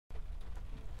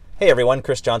Hey everyone,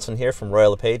 Chris Johnson here from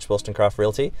Royal LePage, Wollstonecroft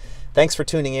Realty. Thanks for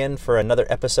tuning in for another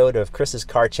episode of Chris's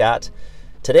Car Chat.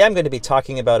 Today I'm going to be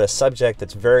talking about a subject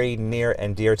that's very near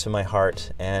and dear to my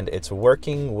heart, and it's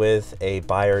working with a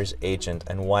buyer's agent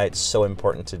and why it's so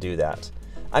important to do that.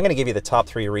 I'm going to give you the top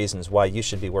 3 reasons why you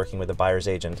should be working with a buyer's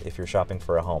agent if you're shopping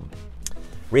for a home.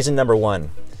 Reason number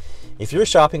 1, if you're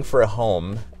shopping for a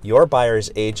home, your buyer's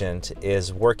agent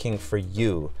is working for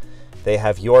you. They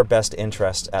have your best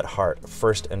interest at heart,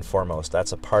 first and foremost.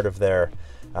 That's a part of their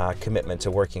commitment to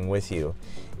working with you.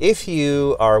 If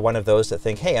you are one of those that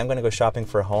think, hey, I'm going to go shopping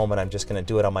for a home and I'm just going to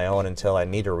do it on my own until I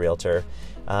need a realtor,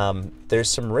 there's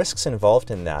some risks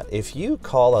involved in that. If you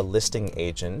call a listing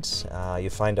agent, you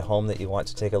find a home that you want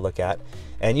to take a look at,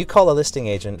 and you call a listing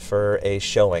agent for a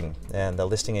showing, and the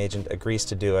listing agent agrees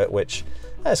to do it, which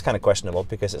is kind of questionable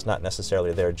because it's not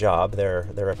necessarily their job. They're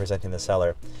representing the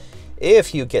seller.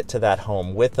 If you get to that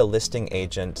home with a listing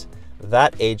agent,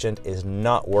 that agent is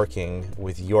not working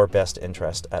with your best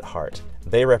interest at heart.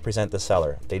 They represent the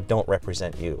seller. They don't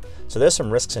represent you. So there's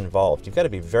some risks involved. You've got to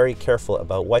be very careful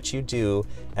about what you do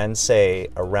and say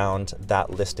around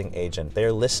that listing agent.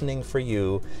 They're listening for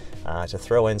you to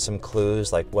throw in some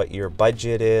clues like what your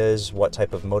budget is, what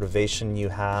type of motivation you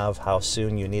have, how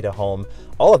soon you need a home.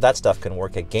 All of that stuff can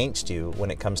work against you when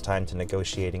it comes time to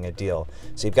negotiating a deal.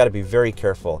 So you've got to be very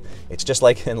careful. It's just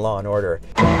like in Law and Order.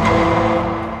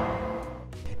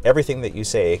 Everything that you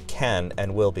say can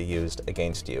and will be used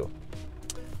against you.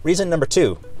 Reason number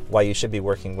 2, why you should be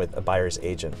working with a buyer's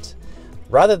agent.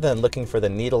 Rather than looking for the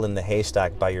needle in the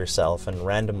haystack by yourself and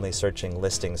randomly searching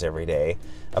listings every day,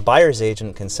 a buyer's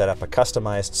agent can set up a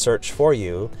customized search for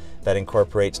you that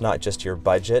incorporates not just your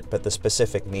budget, but the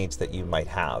specific needs that you might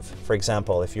have. For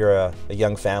example, if you're a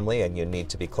young family and you need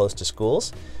to be close to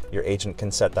schools, your agent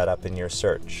can set that up in your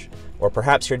search. Or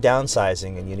perhaps you're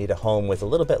downsizing and you need a home with a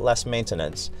little bit less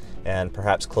maintenance and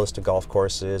perhaps close to golf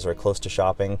courses or close to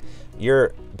shopping,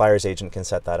 your buyer's agent can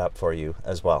set that up for you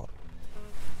as well.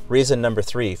 Reason number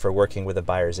 3 for working with a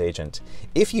buyer's agent.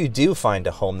 If you do find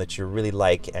a home that you really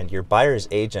like and your buyer's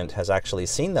agent has actually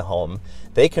seen the home,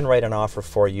 they can write an offer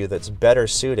for you that's better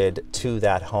suited to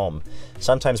that home.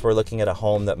 Sometimes we're looking at a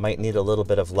home that might need a little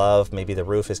bit of love, maybe the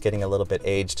roof is getting a little bit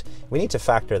aged. We need to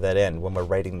factor that in when we're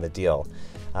writing the deal.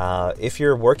 If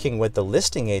you're working with the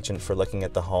listing agent for looking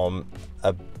at the home,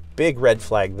 a big red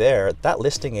flag there, that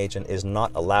listing agent is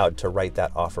not allowed to write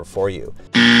that offer for you.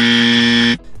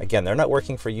 Again, they're not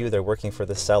working for you, they're working for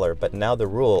the seller, but now the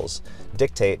rules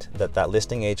dictate that that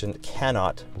listing agent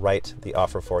cannot write the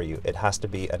offer for you. It has to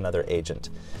be another agent.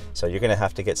 So you're going to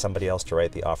have to get somebody else to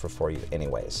write the offer for you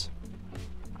anyways.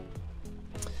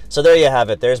 So there you have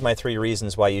it. There's my 3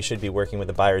 reasons why you should be working with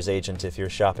a buyer's agent if you're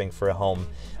shopping for a home.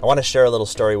 I want to share a little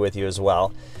story with you as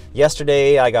well.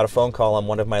 Yesterday, I got a phone call on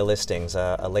one of my listings.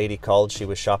 A lady called. She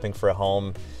was shopping for a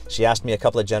home. She asked me a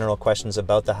couple of general questions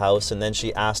about the house, and then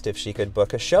she asked if she could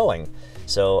book a showing.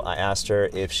 So I asked her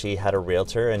if she had a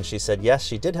realtor, and she said yes,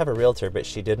 she did have a realtor, but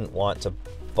she didn't want to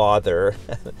bother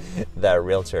that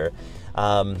realtor.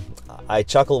 I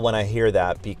chuckle when I hear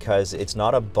that because it's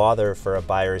not a bother for a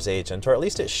buyer's agent, or at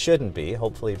least it shouldn't be.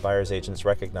 Hopefully buyer's agents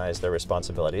recognize their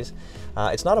responsibilities.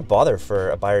 It's not a bother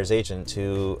for a buyer's agent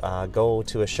to go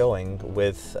to a showing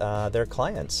with their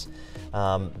clients.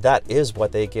 That is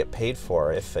what they get paid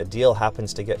for. If a deal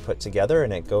happens to get put together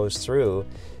and it goes through,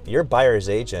 your buyer's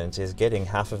agent is getting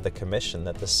half of the commission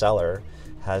that the seller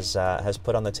has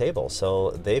put on the table.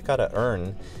 So they've got to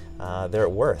earn their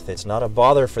worth. It's not a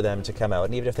bother for them to come out,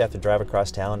 and even if they have to drive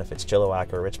across town, if it's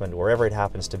Chilliwack or Richmond, wherever it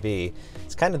happens to be,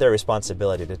 it's kind of their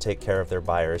responsibility to take care of their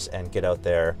buyers and get out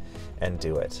there and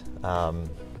do it.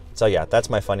 So yeah, that's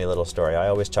my funny little story. I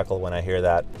always chuckle when I hear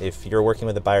that. If you're working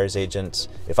with a buyer's agent,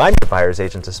 if I'm your buyer's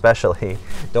agent especially,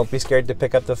 don't be scared to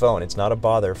pick up the phone. It's not a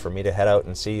bother for me to head out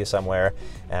and see you somewhere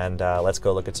and let's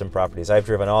go look at some properties. I've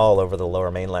driven all over the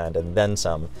Lower Mainland and then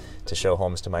some to show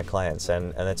homes to my clients,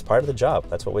 and it's part of the job.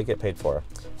 That's what we get paid for.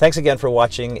 Thanks again for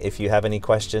watching. If you have any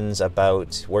questions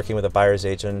about working with a buyer's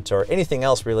agent or anything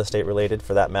else real estate related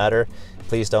for that matter,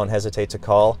 please don't hesitate to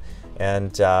call.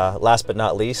 And last but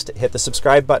not least, hit the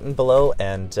subscribe button below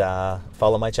and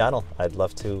follow my channel. I'd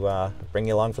love to bring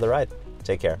you along for the ride.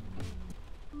 Take care.